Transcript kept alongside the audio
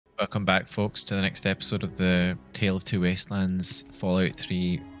Welcome back, folks, to the next episode of the Tale of Two Wastelands Fallout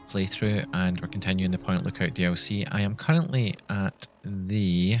 3 playthrough, and we're continuing the Point Lookout DLC. I am currently at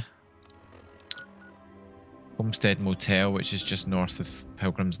the Homestead Motel, which is just north of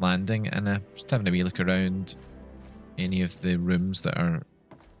Pilgrim's Landing, and just having a wee look around any of the rooms that are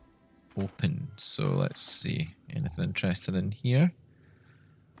open. So let's see, anything interesting in here?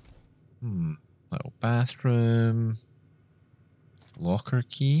 Little bathroom. Locker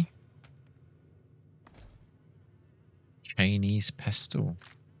key. Chinese pistol.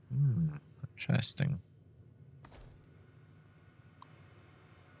 Interesting.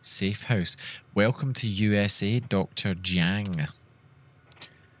 Safe house. Welcome to USA, Dr. Jiang.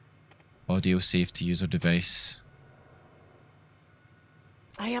 Audio safe to user device.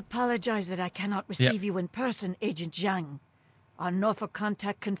 I apologize that I cannot receive you in person, Agent Jiang. Our Norfolk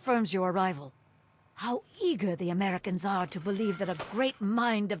contact confirms your arrival. How eager the Americans are to believe that a great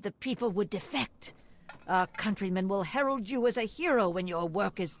mind of the people would defect. Our countrymen will herald you as a hero when your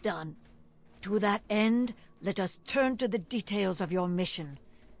work is done. To that end, let us turn to the details of your mission.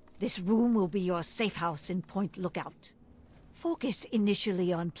 This room will be your safe house in Point Lookout. Focus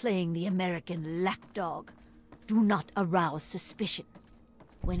initially on playing the American lapdog. Do not arouse suspicion.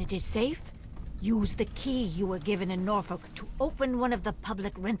 When it is safe, use the key you were given in Norfolk to open one of the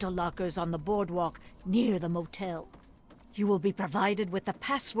public rental lockers on the boardwalk near the motel. You will be provided with the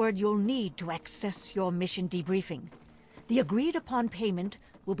password you'll need to access your mission debriefing. The agreed-upon payment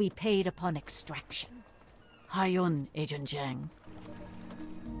will be paid upon extraction. Hayun, Agent Jiang.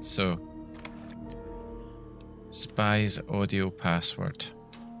 So, spy's audio password.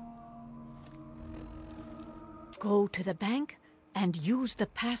 Go to the bank and use the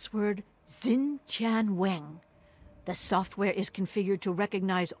password Xin Tian Weng. The software is configured to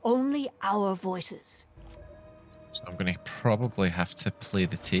recognize only our voices. So I'm going to probably have to play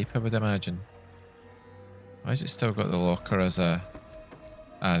the tape, I would imagine. Why has it still got the locker as a...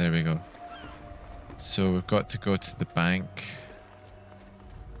 Ah, there we go. So we've got to go to the bank.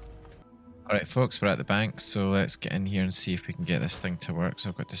 Alright folks, we're at the bank, so let's get in here and see if we can get this thing to work. So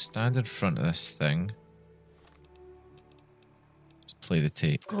I've got to stand in front of this thing. Let's play the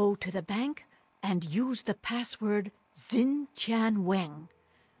tape. Go to the bank and use the password Xin Tian Weng.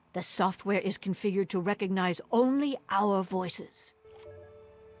 The software is configured to recognize only our voices.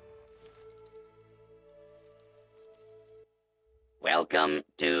 Welcome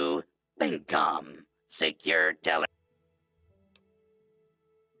to Bincom Secure Teller.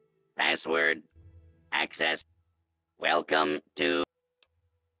 Password access. Welcome to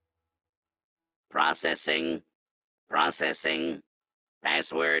processing.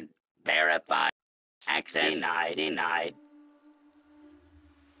 Password verified. Access denied.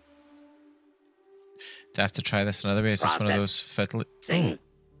 Do I have to try this another way? Is this one of those fiddly...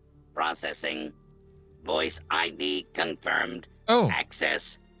 Processing. Voice ID confirmed. Oh.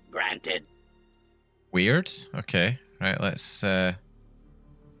 Access granted. Weird. Okay. Right, let's have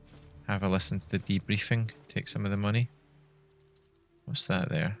a listen to the debriefing. Take some of the money. What's that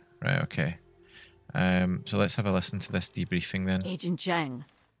there? Right, okay. So let's have a listen to this debriefing then. Agent Jiang,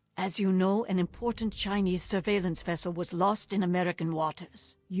 as you know, an important Chinese surveillance vessel was lost in American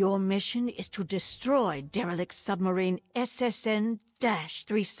waters. Your mission is to destroy derelict submarine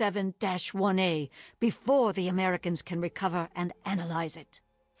SSN-37-1A before the Americans can recover and analyze it.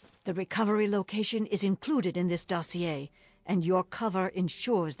 The recovery location is included in this dossier, and your cover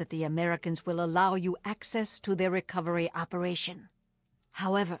ensures that the Americans will allow you access to their recovery operation.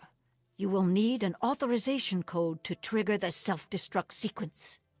 However, you will need an authorization code to trigger the self-destruct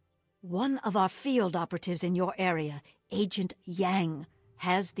sequence. One of our field operatives in your area, Agent Yang,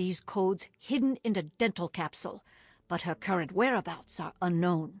 has these codes hidden in a dental capsule, but her current whereabouts are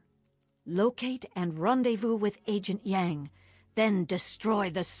unknown. Locate and rendezvous with Agent Yang, then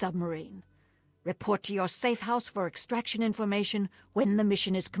destroy the submarine. Report to your safe house for extraction information when the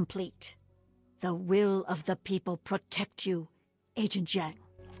mission is complete. The will of the people protect you, Agent Yang.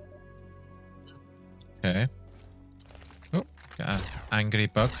 Okay. Oh, got an angry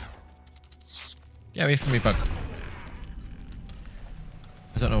bug. Get away from me, bug.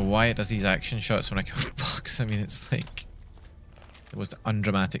 I don't know why it does these action shots when I kill bugs. I mean, it's like the most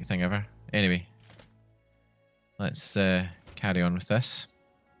undramatic thing ever. Anyway, let's carry on with this.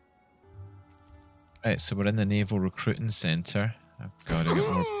 Right, so we're in the Naval Recruiting Center. I've got to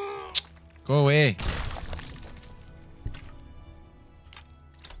get more. Go away!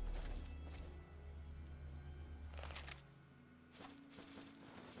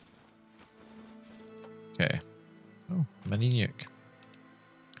 Okay. Oh, mini nuke.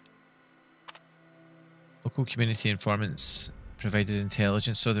 Local community informants provided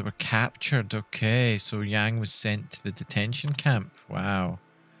intelligence, so they were captured. Okay, so Yang was sent to the detention camp. Wow.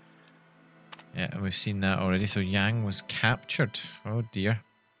 Yeah, and we've seen that already. So Yang was captured. Oh dear.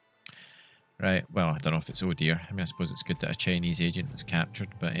 Right, well, I don't know if it's oh dear. I mean, I suppose it's good that a Chinese agent was captured,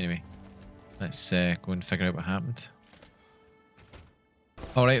 but anyway. Let's go and figure out what happened.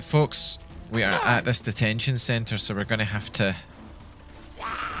 Alright, folks. We are at this detention centre, so we're going to have to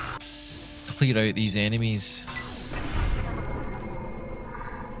clear out these enemies.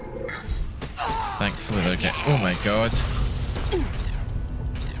 Thankfully, they're getting... Oh my god.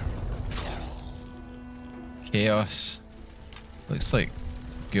 Chaos. Looks like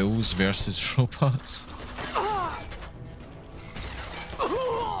ghouls versus robots.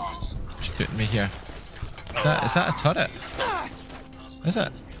 Shooting me here. Is that a turret? Is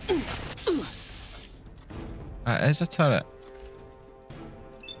it? That is a turret.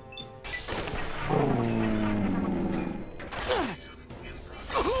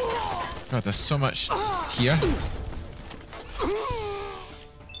 God, there's so much here.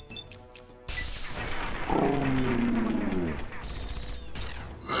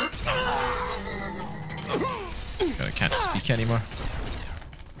 God, I can't speak anymore.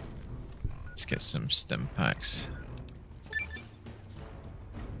 Let's get some stim packs.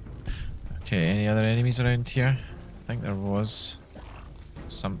 Okay, any other enemies around here? I think there was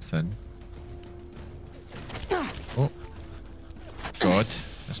something. Oh. God,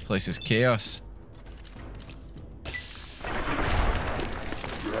 this place is chaos.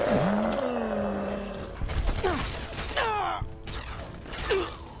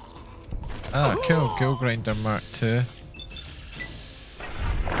 Ah, cool. Ghoul Grinder Mark II.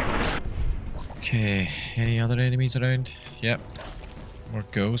 Okay, any other enemies around? Yep. More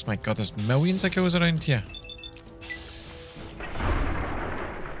ghouls. My god, there's millions of ghouls around here.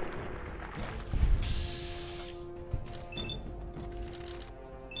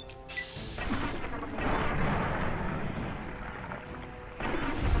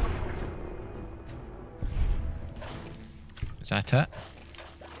 Is that it?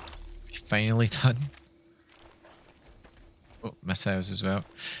 We finally done. Oh, missiles as well.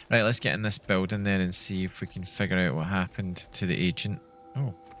 Right, let's get in this building there and see if we can figure out what happened to the agent.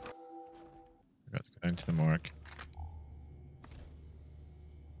 Oh. Forgot to go down to the morgue.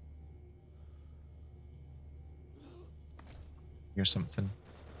 Hear something.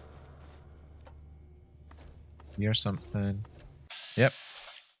 Hear something. Yep.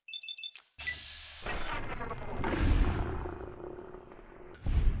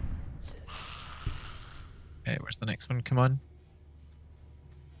 Okay, where's the next one? Come on.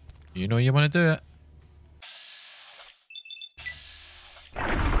 You know you want to do it.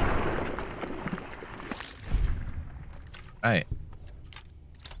 Right.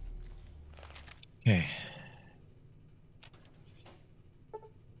 Okay.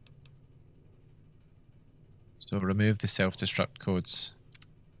 So remove the self-destruct codes.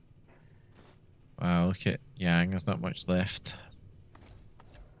 Wow, look at Yang, there's not much left.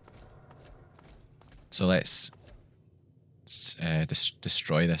 So let's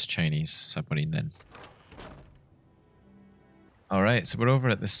destroy this Chinese submarine then. Alright, so we're over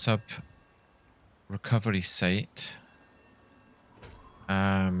at the sub recovery site.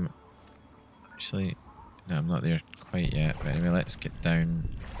 Actually, no, I'm not there quite yet. But anyway, let's get down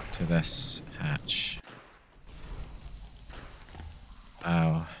to this hatch.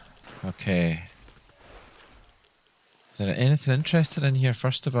 Wow. Okay. Is there anything interesting in here?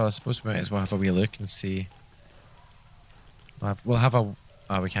 First of all, I suppose we might as well have a wee look and see. We'll have a...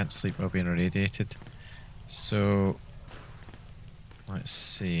 Oh, we can't sleep while being irradiated. So... let's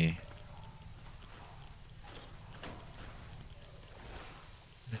see.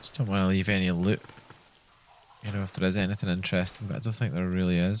 I just don't want to leave any loot. You know, if there is anything interesting, but I don't think there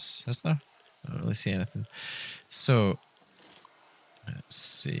really is. Is there? I don't really see anything. So... let's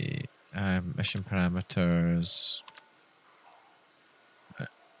see. Mission parameters...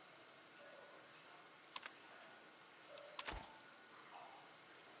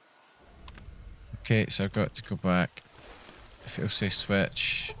 Okay, so I've got to go back. If it'll say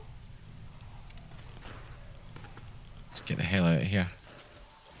switch. Let's get the hell out of here.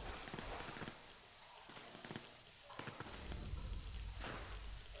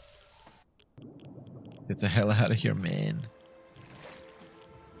 Get the hell out of here, man.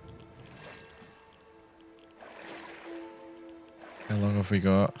 How long have we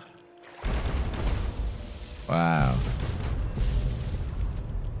got? Wow.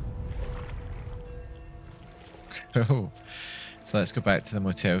 Cool. So let's go back to the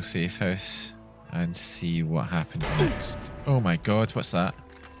motel safe house and see what happens next. Oh my god, what's that?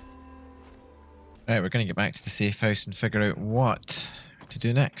 Right, we're going to get back to the safe house and figure out what to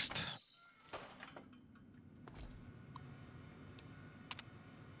do next.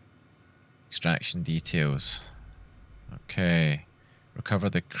 Extraction details. Okay. Recover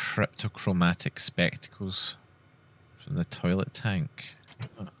the cryptochromatic spectacles from the toilet tank.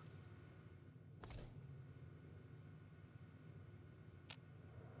 Oh.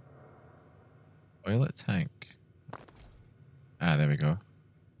 Toilet tank. Ah, there we go.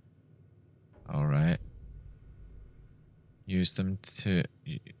 Alright. Use them to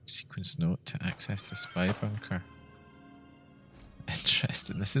sequence note to access the spy bunker.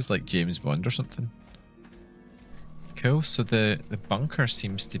 Interesting. This is like James Bond or something. Cool. So the bunker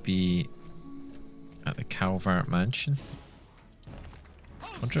seems to be at the Calvert mansion.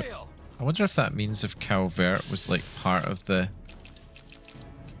 I wonder if that means if Calvert was like part of the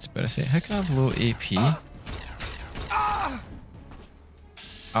conspiracy. How can I have low AP?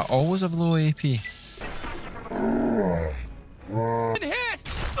 I always have low AP.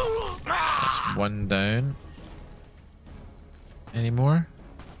 That's one down. Any more?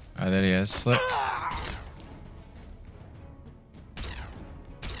 Ah, there he is. Slick.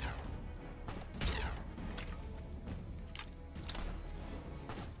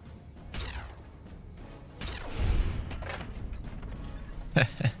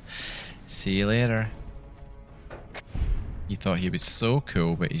 See you later. He thought he was so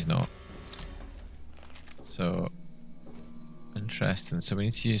cool, but he's not. So, interesting. So we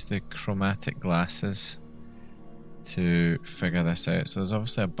need to use the chromatic glasses to figure this out. So there's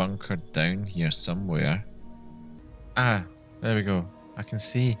obviously a bunker down here somewhere. Ah, there we go. I can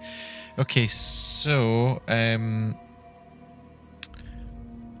see. Okay, so I'll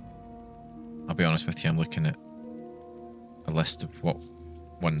be honest with you, I'm looking at a list of what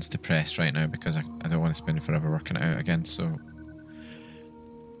ones to press right now because I don't want to spend forever working it out again. So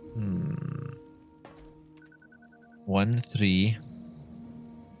 1, 3,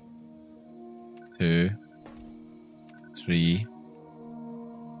 2, 3.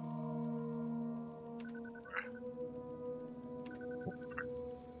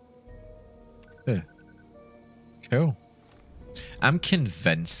 Cool. I'm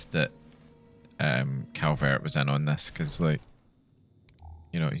convinced that Calvert was in on this because, like,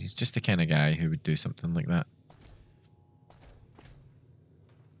 you know, he's just the kind of guy who would do something like that.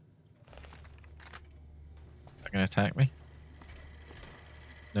 They're gonna attack me?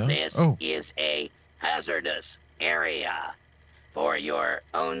 No? This is a hazardous area. For your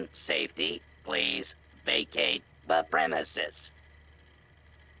own safety, please vacate the premises.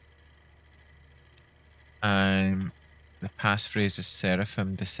 The passphrase is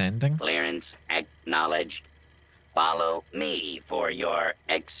Seraphim descending. Clearance acknowledged. Follow me for your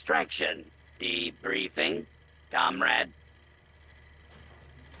extraction. Debriefing, comrade.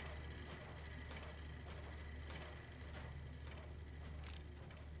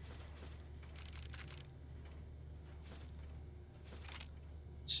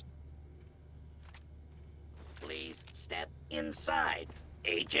 Please step inside,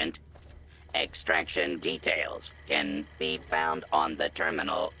 Agent. Extraction details can be found on the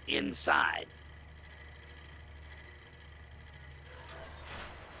terminal inside.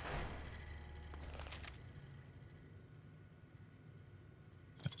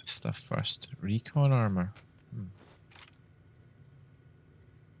 Stuff first. Recon armor.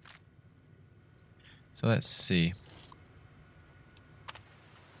 So let's see.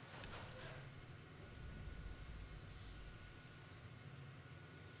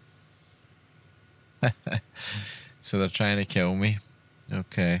 So they're trying to kill me.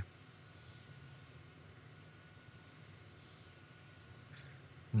 Okay.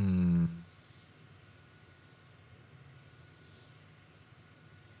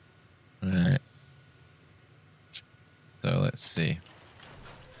 Right. So let's see.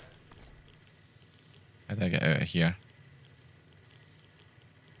 How do I get out of here?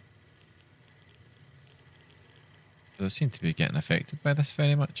 They seem to be getting affected by this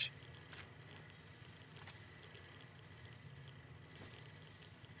very much.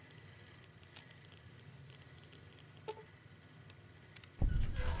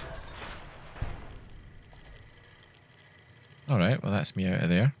 Alright, well that's me out of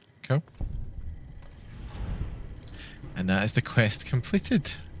there. Cool. And that is the quest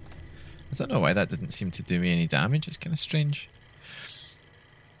completed. I don't know why that didn't seem to do me any damage. It's kind of strange.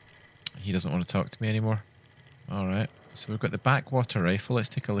 He doesn't want to talk to me anymore. Alright, so we've got the backwater rifle. Let's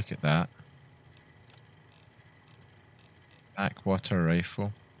take a look at that. Backwater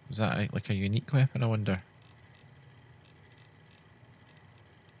rifle. Was that like a unique weapon, I wonder?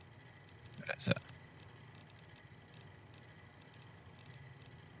 Where is it?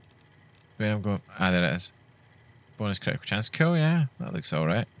 where I'm going. Ah, there it is. Bonus critical chance. Cool, yeah. That looks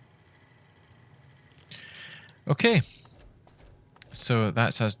alright. Okay. So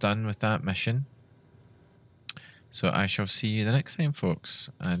that's us done with that mission. So I shall see you the next time, folks.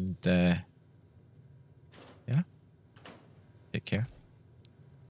 And, yeah. Take care.